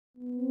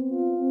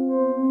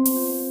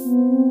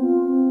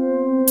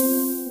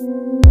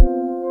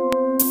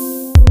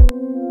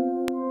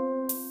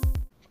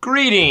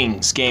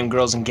Greetings, game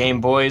girls and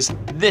game boys.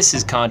 This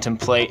is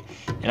Contemplate,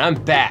 and I'm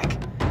back,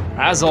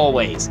 as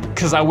always,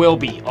 because I will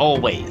be,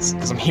 always,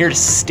 because I'm here to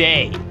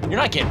stay. You're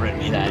not getting rid of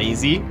me that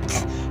easy.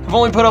 I've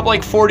only put up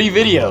like 40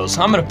 videos.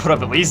 I'm gonna put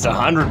up at least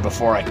 100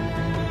 before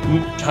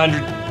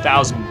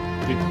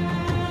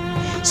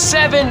 100,000.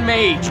 7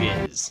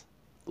 mages.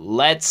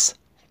 Let's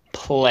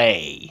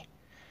play.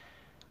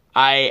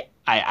 I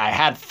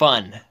had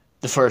fun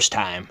the first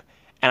time,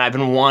 and I've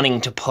been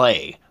wanting to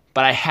play.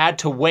 But I had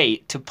to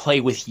wait to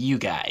play with you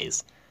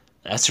guys.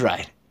 That's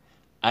right.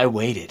 I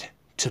waited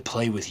to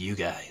play with you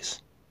guys.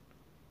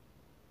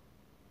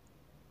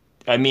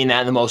 I mean that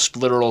in the most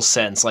literal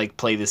sense, like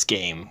play this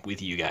game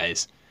with you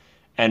guys.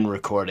 And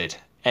record it.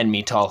 And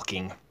me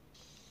talking.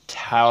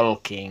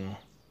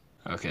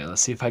 Okay,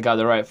 let's see if I got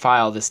the right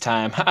file this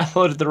time. I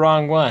loaded the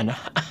wrong one.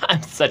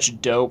 I'm such a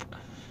dope.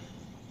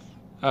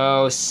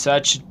 Oh,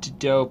 such a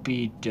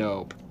dopey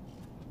dope.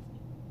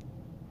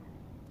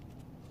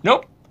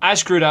 Nope. I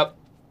screwed up.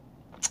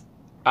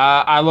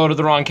 I loaded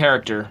the wrong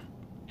character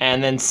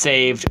and then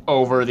saved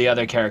over the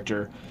other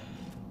character.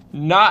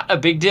 Not a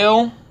big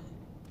deal.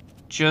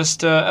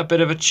 Just a bit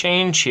of a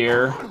change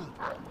here.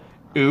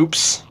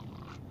 Oops.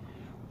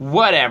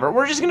 Whatever.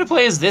 We're just gonna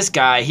play as this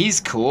guy. He's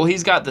cool.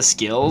 He's got the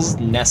skills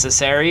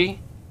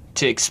necessary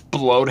to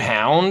explode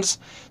hounds.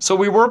 So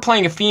we were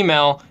playing a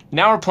female.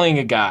 Now we're playing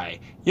a guy.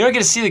 You don't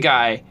get to see the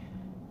guy.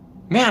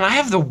 Man, I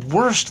have the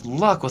worst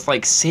luck with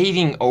like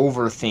saving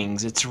over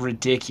things. It's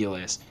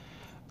ridiculous.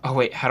 Oh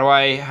wait, how do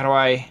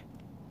I?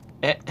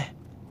 It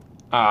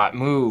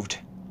moved.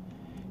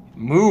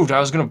 Moved. I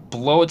was gonna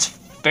blow its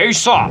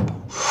face up.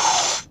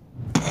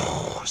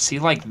 See,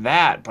 like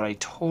that, but I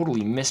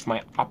totally missed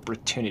my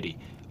opportunity.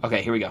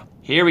 Okay, here we go.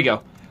 Here we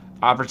go.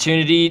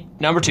 Opportunity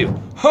number 2.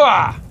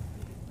 Ha!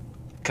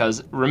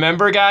 Because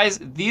remember, guys,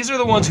 these are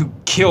the ones who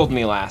killed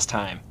me last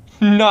time.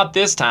 Not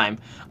this time.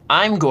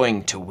 I'm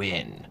going to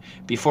win.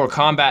 Before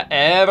combat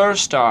ever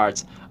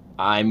starts,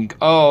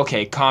 oh,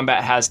 okay,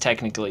 combat has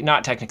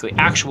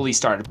actually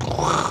started.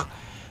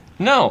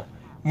 No,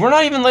 we're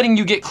not even letting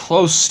you get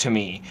close to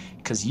me,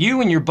 because you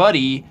and your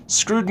buddy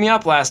screwed me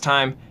up last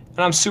time,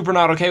 and I'm super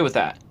not okay with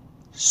that.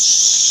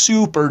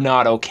 Super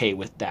not okay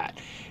with that.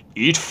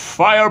 Eat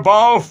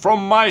fireball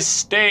from my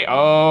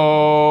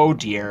oh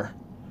dear.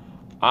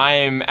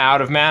 I'm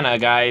out of mana,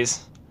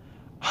 guys.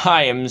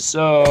 I am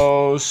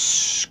so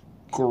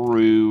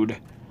screwed.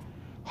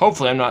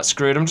 Hopefully I'm not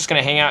screwed. I'm just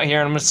gonna hang out here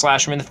and I'm gonna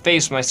slash him in the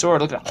face with my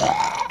sword. Look at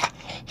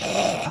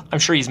that. I'm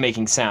sure he's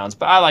making sounds,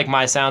 but I like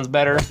my sounds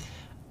better.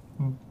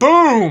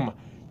 Boom!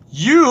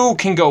 You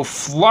can go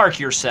flark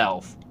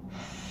yourself.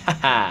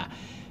 Haha.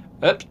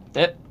 Up.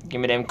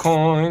 Give me them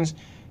coins.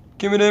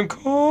 Give me them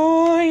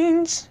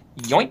coins.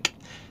 Yoink.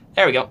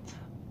 There we go.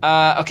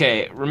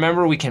 Okay,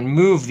 remember we can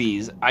move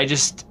these.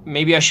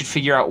 Maybe I should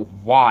figure out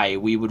why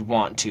we would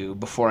want to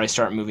before I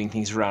start moving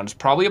things around. It's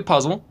probably a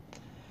puzzle.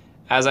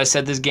 As I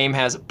said, this game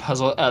has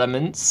puzzle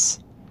elements.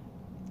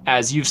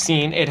 As you've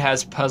seen, it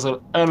has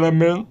puzzle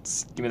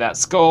elements. Give me that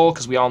skull,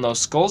 because we all know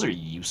skulls are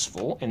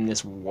useful in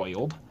this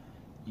world.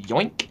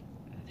 Yoink.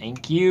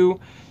 Thank you.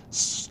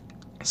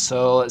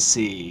 So, let's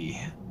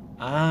see.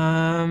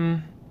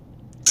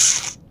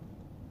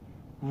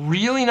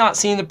 Really not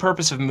seeing the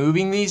purpose of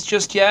moving these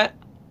just yet.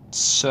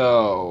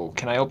 So,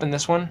 can I open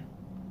this one?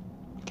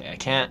 Okay, I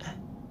can't.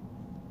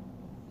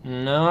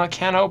 No, I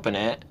can't open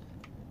it.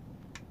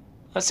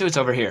 Let's see what's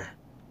over here.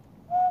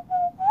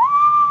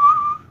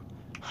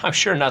 I'm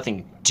sure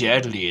nothing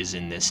deadly is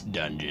in this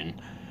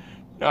dungeon.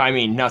 I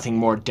mean, nothing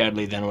more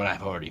deadly than what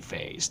I've already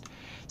faced.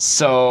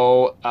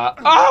 So,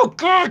 oh,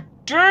 god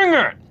dang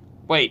it!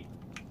 Wait,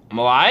 I'm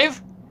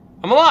alive?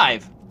 I'm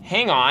alive.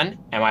 Hang on,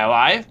 am I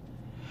alive?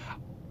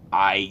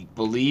 I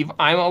believe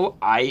I'm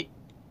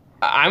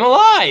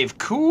alive.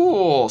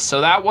 Cool. So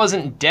that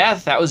wasn't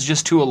death, that was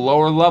just to a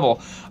lower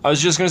level. I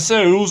was just gonna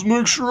say, let's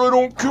make sure I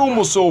don't kill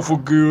myself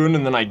again,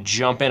 and then I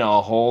jump in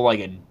a hole like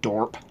a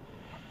dorp.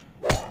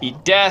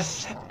 Eat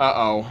death.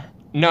 Uh-oh.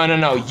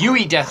 No. You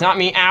eat death, not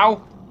me.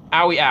 Ow.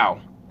 Owie, ow.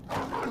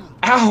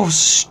 Ow,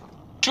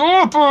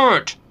 stop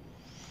it!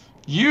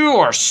 You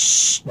are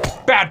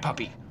bad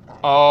puppy.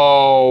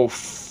 Oh,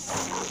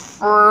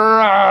 Screw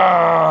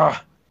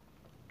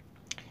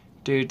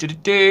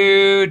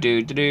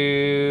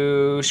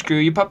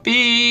you,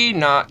 puppy.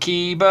 Not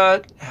key,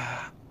 but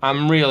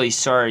I'm really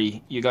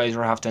sorry you guys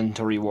are having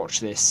to rewatch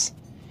this.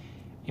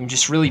 I'm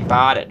just really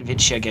bad at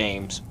video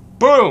games.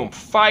 Boom!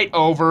 Fight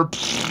over.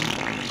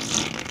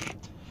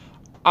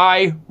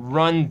 I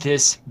run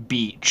this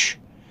beach.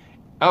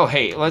 Oh,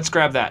 hey, let's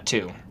grab that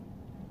too.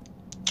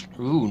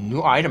 Ooh,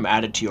 new item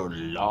added to your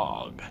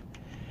log.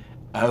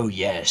 Oh,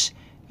 yes.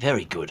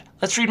 Very good.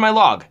 Let's read my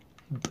log.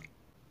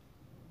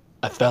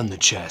 I found the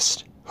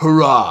chest.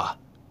 Hurrah!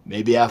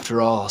 Maybe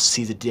after all, I'll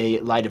see the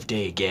light of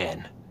day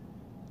again.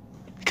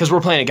 Because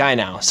we're playing a guy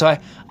now, so I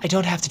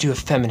don't have to do a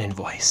feminine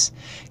voice.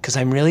 Because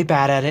I'm really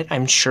bad at it.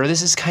 I'm sure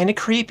this is kind of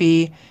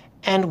creepy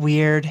and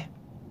weird.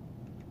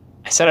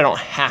 I said I don't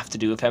have to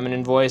do a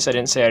feminine voice. I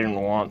didn't say I didn't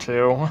want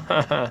to.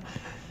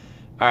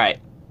 Alright,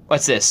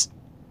 what's this?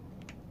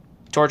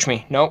 Torch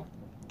me. Nope.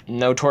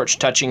 No torch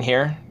touching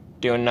here.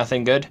 Doing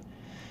nothing good.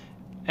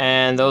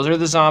 And those are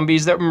the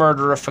zombies that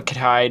murder if I could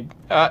hide.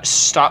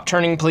 Stop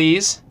turning,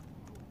 please.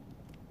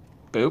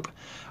 Boop.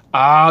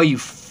 Oh, you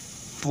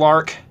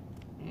flark.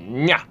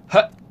 Nya.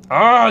 Huh.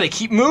 Oh, they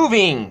keep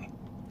moving.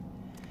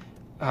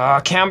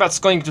 Combat's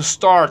going to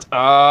start.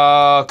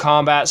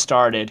 Combat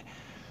started.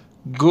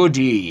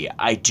 Goody.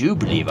 I do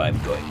believe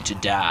I'm going to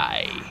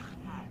die.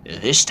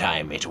 This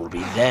time it will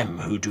be them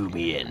who do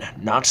me in,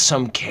 not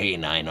some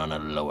canine on a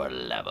lower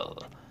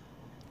level.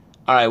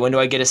 Alright, when do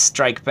I get a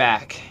strike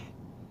back?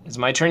 Is it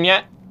my turn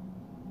yet?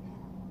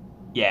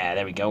 Yeah,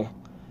 there we go.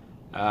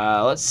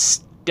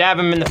 Let's stab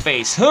him in the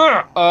face.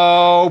 Huh!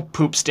 Oh,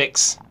 poop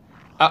sticks.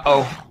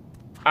 Uh-oh.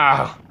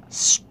 Ah,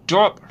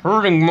 stop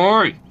hurting me.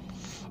 I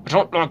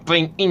don't like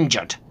being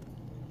injured.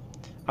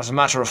 As a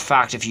matter of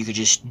fact, if you could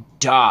just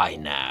die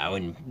now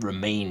and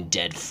remain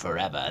dead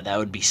forever, that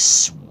would be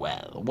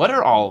swell. What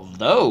are all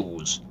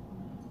those?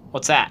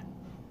 What's that?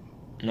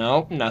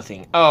 No,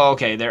 nothing. Oh,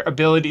 okay,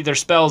 they're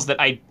spells that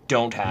I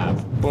don't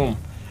have. Boom.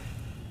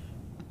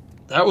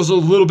 That was a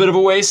little bit of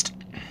a waste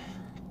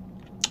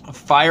of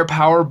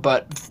firepower,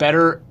 but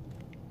better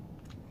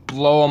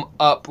blow them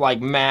up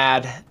like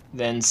mad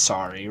than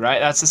sorry, right?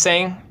 That's the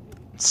saying?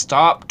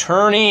 Stop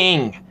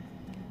turning.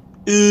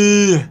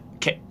 Ugh.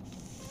 Okay.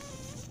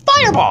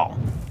 Fireball!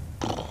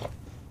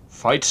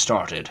 Fight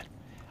started.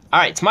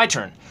 Alright, it's my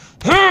turn.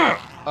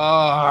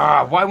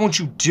 Why won't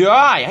you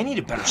die? I need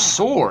a better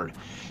sword.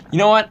 You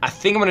know what? I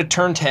think I'm gonna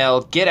turn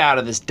tail, get out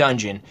of this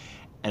dungeon,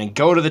 and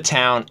go to the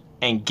town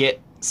and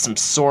get some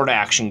sword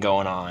action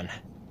going on.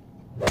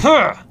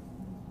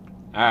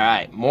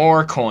 Alright,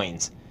 more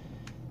coins.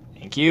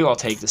 Thank you, I'll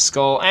take the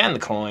skull and the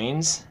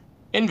coins.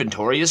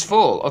 Inventory is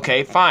full.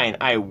 Okay, fine,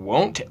 I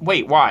won't.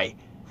 Wait, why?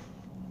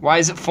 Why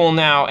is it full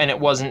now and it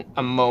wasn't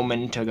a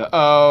moment ago?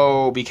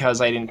 Oh, because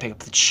I didn't pick up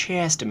the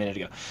chest a minute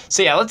ago.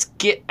 So yeah, let's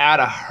get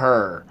out of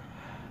her.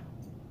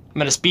 I'm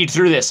gonna speed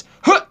through this.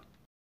 Huh!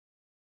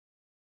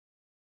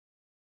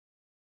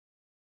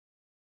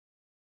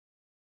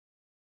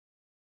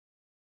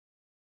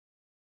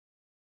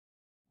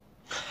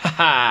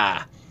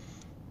 Haha!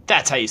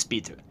 That's how you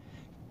speed through it.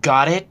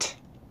 Got it?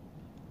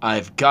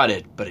 I've got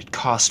it, but it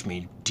cost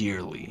me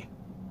dearly.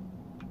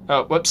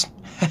 Oh, whoops.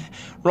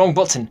 Wrong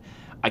button.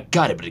 I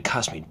got it, but it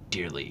cost me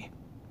dearly.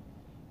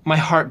 My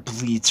heart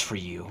bleeds for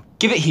you.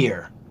 Give it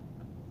here.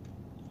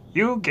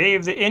 You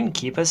gave the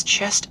innkeeper's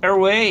chest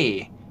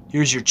away.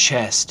 Here's your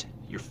chest.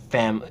 Your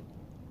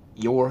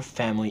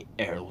family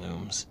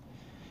heirlooms.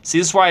 See,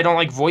 this is why I don't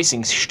like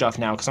voicing stuff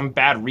now, because I'm a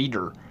bad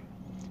reader.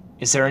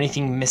 Is there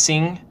anything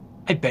missing?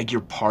 I beg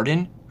your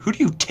pardon? Who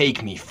do you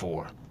take me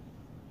for?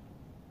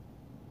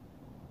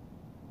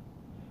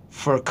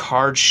 For a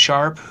card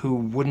sharp who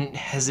wouldn't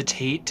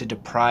hesitate to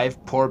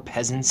deprive poor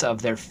peasants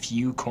of their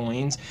few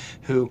coins,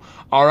 who,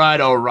 all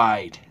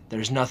right,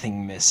 there's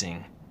nothing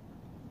missing.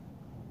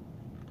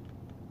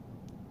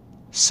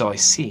 So I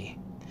see.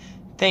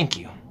 Thank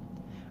you.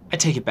 I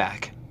take it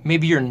back.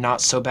 Maybe you're not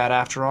so bad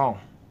after all.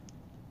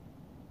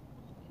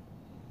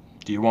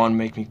 Do you want to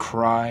make me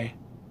cry?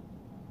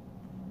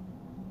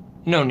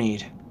 No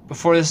need.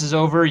 Before this is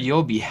over,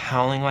 you'll be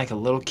howling like a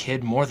little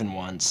kid more than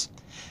once.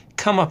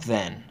 Come up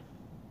then.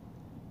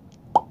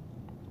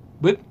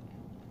 Whip.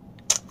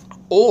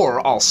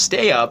 Or I'll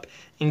stay up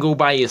and go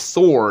buy a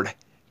sword,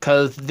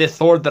 because the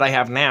sword that I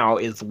have now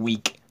is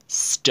weak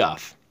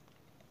stuff.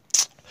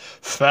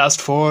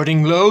 Fast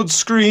forwarding load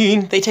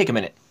screen. They take a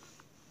minute.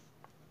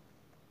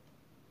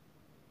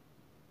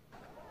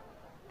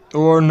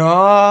 Or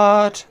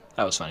not.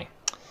 That was funny.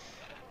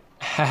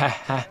 Ha ha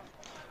ha.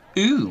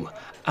 Ooh.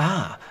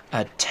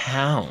 A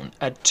town.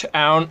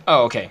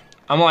 Oh, okay.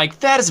 I'm like,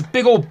 that is a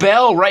big old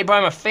bell right by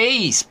my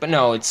face. But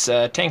no, it's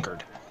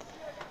tankard.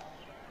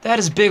 That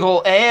is big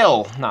ol'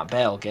 ale. Not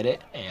bell, get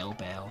it? Ale,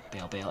 bell,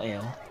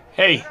 ale.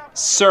 Hey,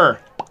 sir.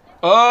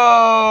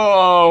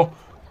 Oh,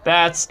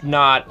 that's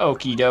not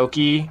okie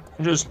dokie.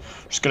 I'm just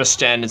gonna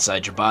stand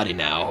inside your body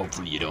now.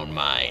 Hopefully you don't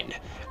mind.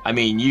 I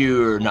mean,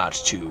 you're not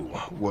too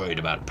worried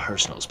about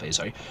personal space,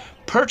 are you?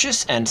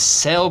 Purchase and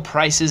sell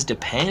prices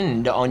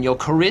depend on your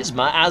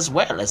charisma as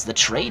well as the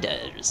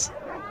traders.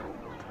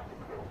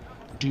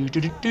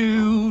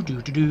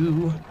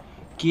 Do.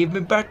 Give me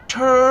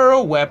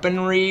better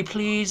weaponry,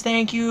 please.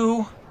 Thank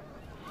you.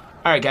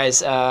 Alright, guys.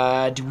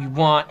 Do we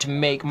want to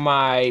make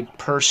my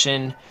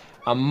person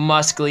a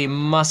muscly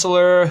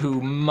muscler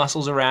who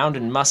muscles around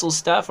and muscles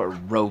stuff, or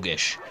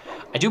roguish?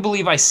 I do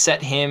believe I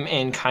set him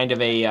in kind of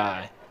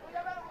a...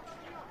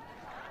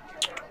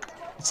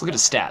 Let's look at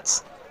his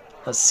stats.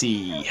 Let's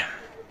see.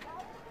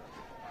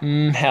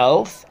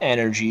 Health,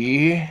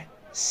 energy,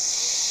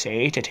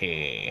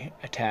 satiety,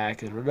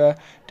 attack,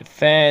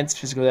 defense,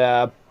 physical...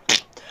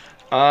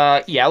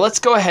 yeah, let's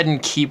go ahead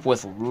and keep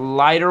with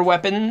lighter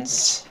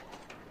weapons.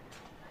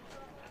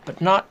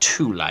 But not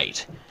too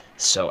light.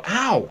 So,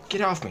 ow!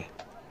 Get off me.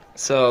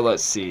 So,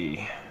 let's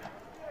see.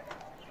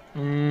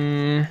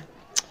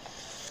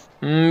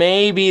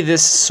 Maybe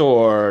this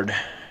sword.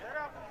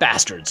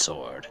 Bastard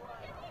sword.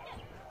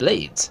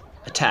 Blades.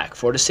 Attack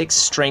 4 to 6,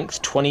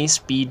 strength 20,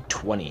 speed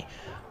 20.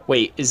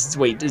 Wait, is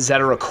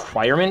that a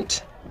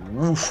requirement?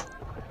 Oof.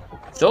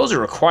 If those are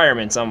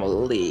requirements, I'm a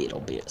little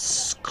bit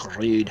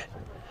screwed.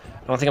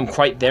 I don't think I'm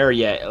quite there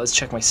yet. Let's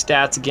check my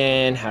stats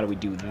again. How do we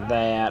do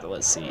that?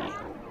 Let's see.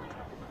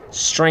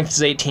 Strength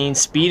is 18,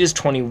 speed is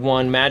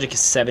 21, magic is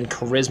 7,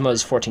 charisma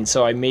is 14.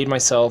 So I made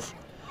myself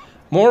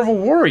more of a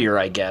warrior,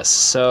 I guess.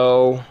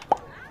 So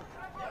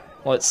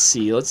let's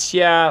see. What's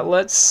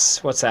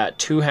that?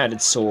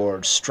 Two-handed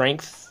sword,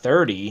 strength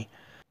 30.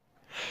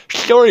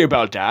 Sorry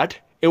about that.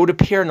 It would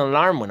appear an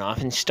alarm went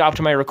off and stopped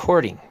my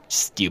recording.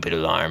 Stupid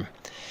alarm.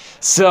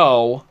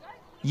 So,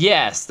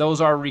 yes,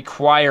 those are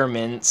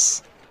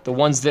requirements. The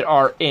ones that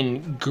are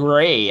in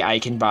gray I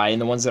can buy,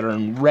 and the ones that are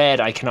in red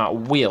I cannot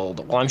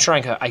wield. Well, I'm sure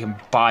I can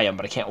buy them,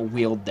 but I can't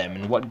wield them.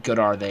 And what good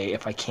are they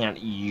if I can't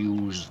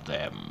use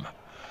them?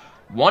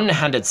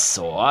 One-handed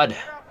sword.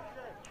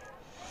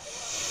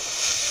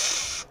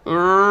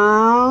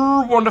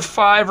 1 to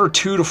 5 or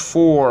 2 to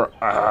 4.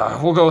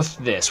 We'll go with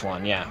this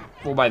one, yeah.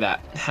 We'll buy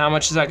that. How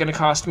much is that going to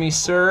cost me,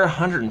 sir?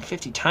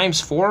 150 times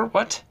 4?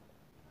 What?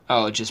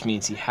 Oh, it just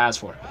means he has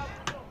 4.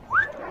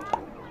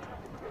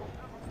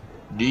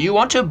 Do you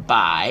want to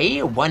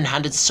buy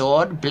one-handed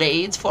sword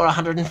blades for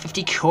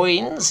 150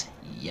 coins?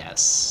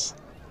 Yes.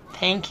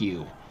 Thank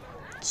you.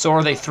 So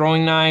are they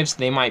throwing knives?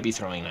 They might be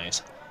throwing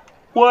knives.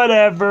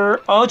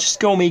 Whatever. I'll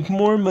just go make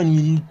more money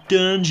in the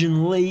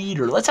dungeon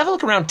later. Let's have a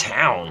look around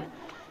town.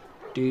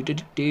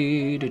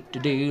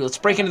 Let's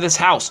break into this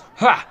house.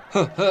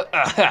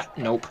 Ha!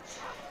 Nope.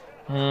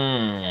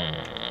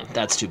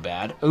 That's too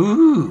bad.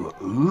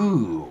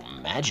 Ooh,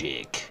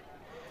 magic.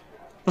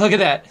 Look at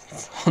that.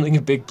 It's holding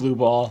a big blue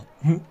ball.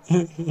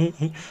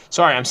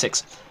 Sorry, I'm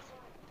 6.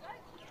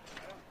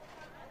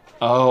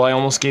 Oh, I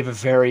almost gave a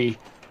very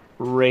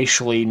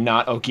racially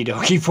not okie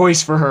dokie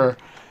voice for her.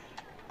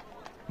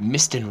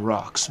 Mist and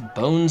rocks,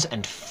 bones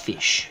and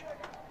fish.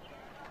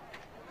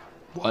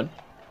 What?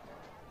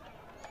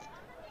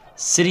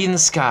 City in the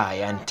sky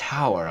and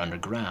tower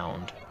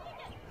underground.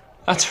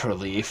 That's a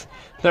relief.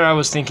 There I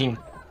was thinking,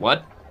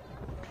 what?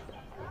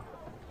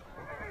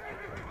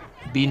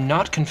 Be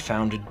not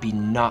confounded, be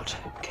not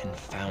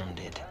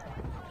confounded.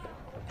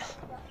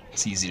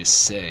 It's easy to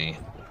say.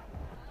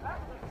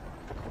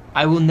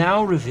 I will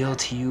now reveal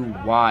to you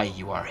why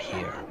you are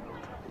here.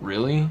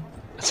 Really?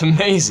 That's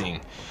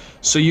amazing.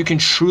 So you can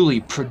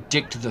truly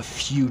predict the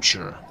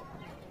future.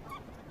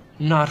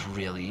 Not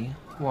really.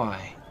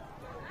 Why?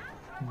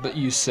 But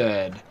you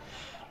said,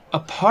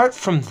 apart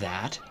from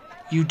that,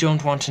 you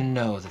don't want to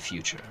know the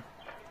future.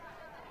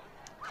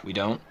 We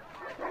don't?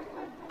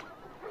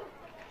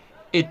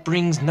 It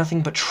brings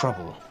nothing but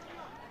trouble.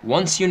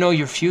 Once you know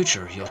your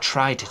future, you'll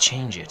try to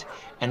change it.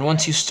 And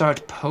once you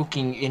start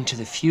poking into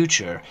the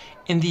future,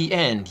 in the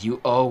end, you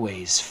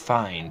always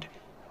find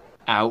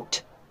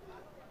out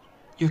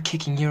you're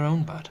kicking your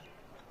own butt.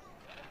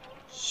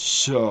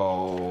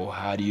 So,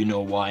 how do you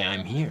know why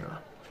I'm here?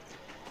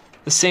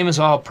 The same as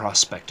all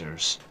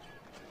prospectors.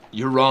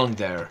 You're wrong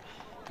there,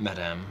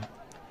 madame.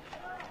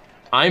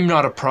 I'm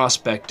not a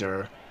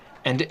prospector,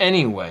 and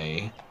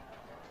anyway,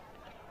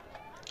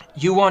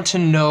 you want to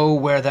know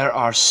where there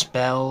are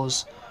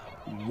spells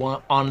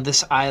on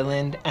this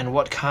island and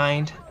what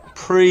kind?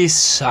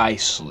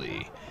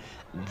 Precisely.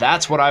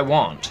 That's what I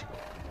want.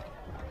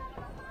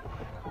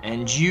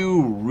 And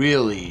you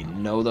really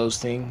know those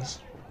things?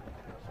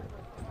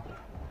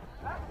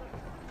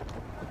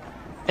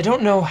 I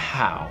don't know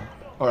how,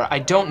 or I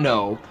don't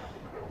know,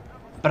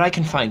 but I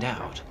can find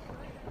out.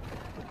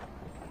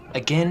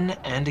 Again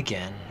and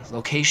again,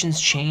 locations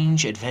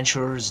change,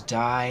 adventurers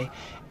die,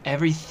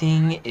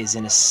 everything is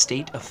in a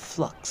state of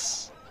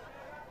flux.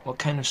 What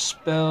kind of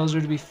spells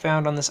are to be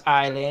found on this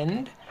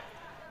island?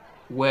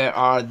 Where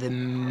are the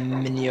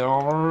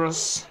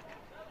minerals?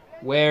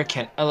 Where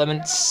can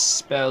element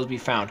spells be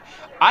found?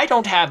 I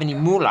don't have any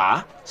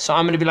moolah, so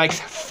I'm gonna be like,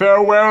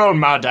 farewell,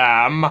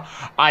 madame.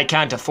 I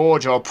can't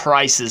afford your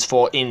prices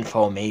for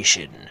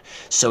information.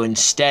 So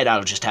instead,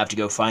 I'll just have to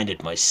go find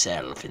it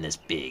myself in this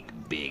big,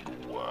 big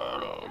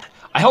world.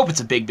 I hope it's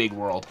a big, big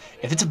world.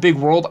 If it's a big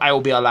world, I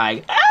will be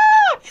like,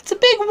 it's a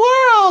big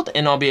world!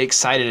 And I'll be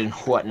excited and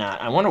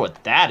whatnot. I wonder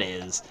what that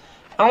is.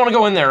 I don't want to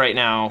go in there right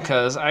now,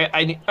 because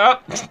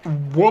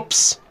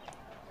whoops.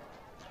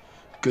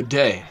 Good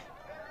day.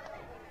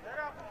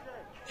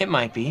 It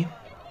might be.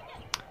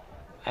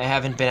 I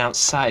haven't been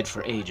outside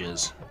for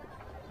ages.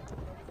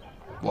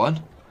 What?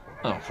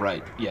 Oh,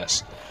 right,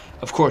 yes.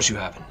 Of course you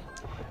haven't.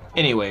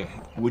 Anyway,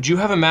 would you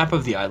have a map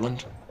of the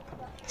island?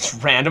 It's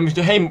random.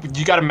 Hey,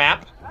 you got a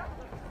map?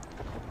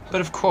 But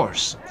of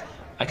course.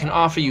 I can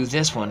offer you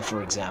this one,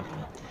 for example.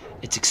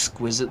 It's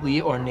exquisitely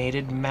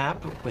ornated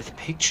map with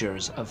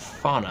pictures of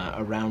fauna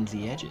around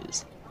the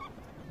edges.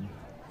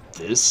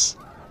 This?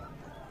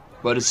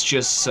 But it's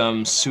just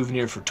some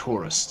souvenir for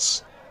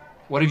tourists.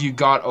 What have you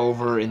got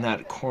over in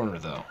that corner,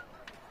 though?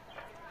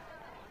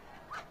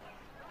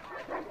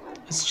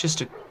 It's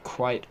just a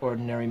quite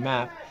ordinary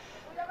map,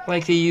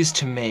 like they used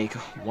to make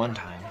one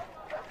time.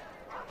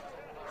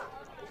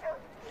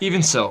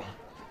 Even so,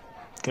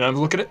 can I have a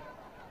look at it?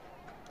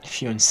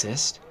 If you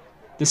insist.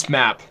 This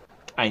map,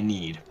 I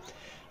need.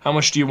 How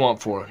much do you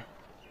want for it?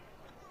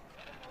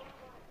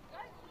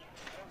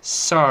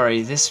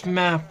 Sorry, this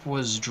map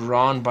was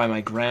drawn by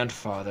my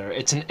grandfather.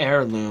 It's an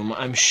heirloom.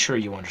 I'm sure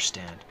you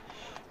understand.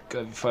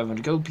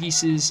 500 gold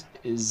pieces.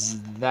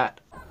 Is that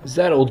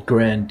old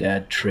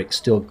granddad trick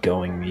still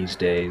going these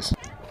days?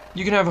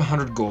 You can have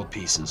 100 gold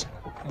pieces.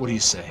 What do you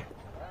say?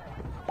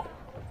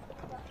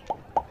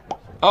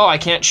 Oh, I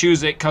can't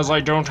choose it because I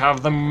don't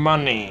have the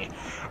money.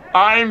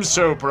 I'm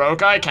so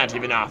broke I can't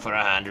even offer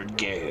 100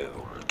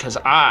 gold. Because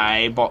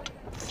I bought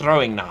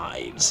throwing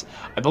knives.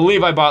 I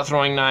believe I bought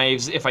throwing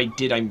knives. If I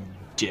did, I'm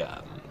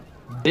dumb.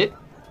 Bit.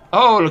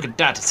 Oh, look at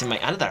that. It's in my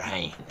other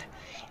hand.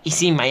 You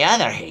see, my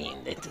other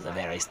hand. It is a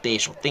very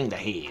special thing to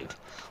have.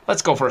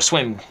 Let's go for a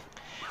swim.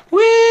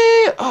 Whee!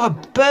 Oh, a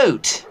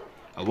boat.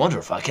 I wonder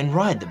if I can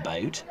ride the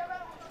boat.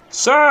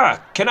 Sir,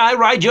 can I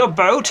ride your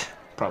boat?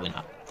 Probably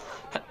not.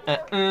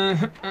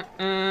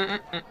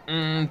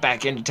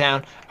 Back into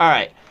town.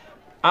 Alright.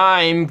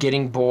 I'm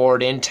getting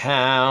bored in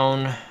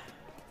town.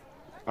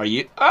 Are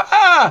you?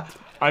 Ah!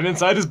 I'm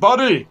inside his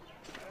body.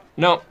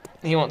 No,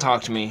 he won't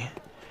talk to me.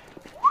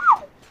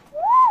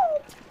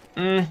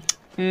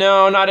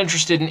 No, not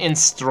interested in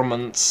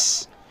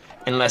instruments.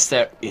 Unless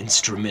they're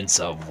instruments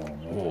of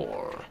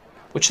war.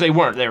 Which they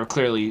weren't. They were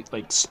clearly,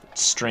 like,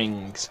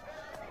 strings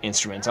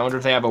instruments. I wonder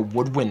if they have a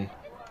woodwind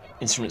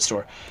instrument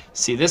store.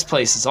 See, this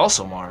place is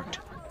also marked.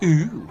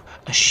 Ooh,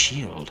 a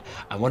shield.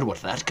 I wonder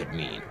what that could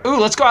mean. Ooh,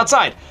 let's go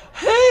outside.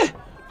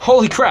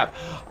 Holy crap.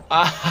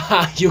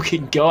 You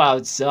can go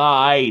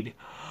outside.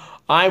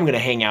 I'm gonna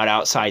hang out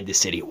outside the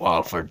city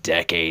wall for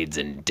decades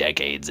and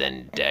decades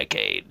and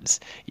decades.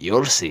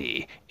 You'll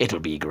see. It'll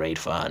be great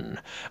fun.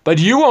 But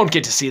you won't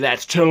get to see that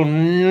till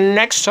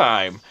next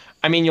time.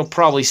 I mean, you'll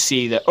probably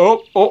see the...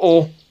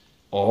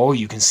 Oh,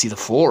 you can see the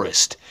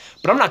forest.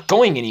 But I'm not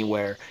going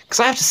anywhere, because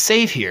I have to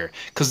save here,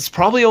 because it's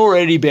probably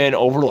already been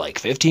over like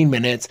 15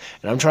 minutes,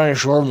 and I'm trying to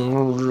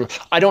show...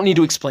 I don't need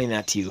to explain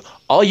that to you.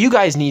 All you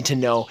guys need to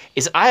know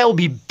is I'll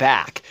be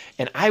back,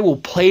 and I will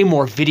play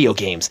more video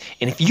games.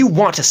 And if you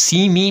want to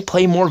see me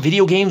play more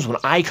video games when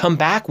I come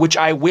back, which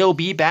I will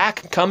be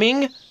back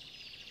coming,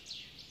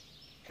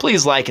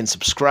 please like and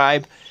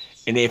subscribe.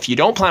 And if you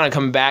don't plan on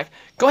coming back,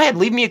 go ahead,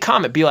 leave me a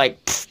comment. Be like,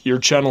 your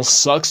channel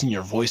sucks and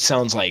your voice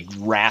sounds like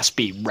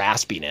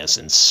raspiness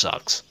and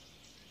sucks.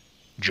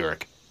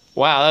 Jerk.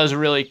 Wow, that was a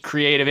really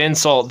creative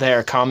insult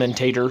there,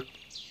 commentator.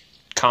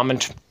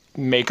 Comment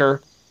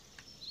maker.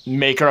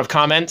 Maker of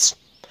comments.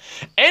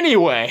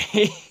 Anyway,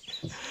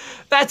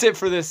 that's it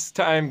for this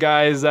time,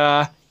 guys.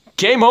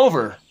 Game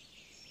over.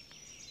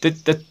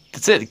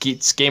 That's it.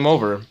 It's game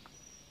over.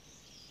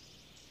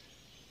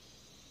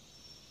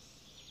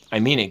 I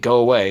mean it. Go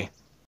away.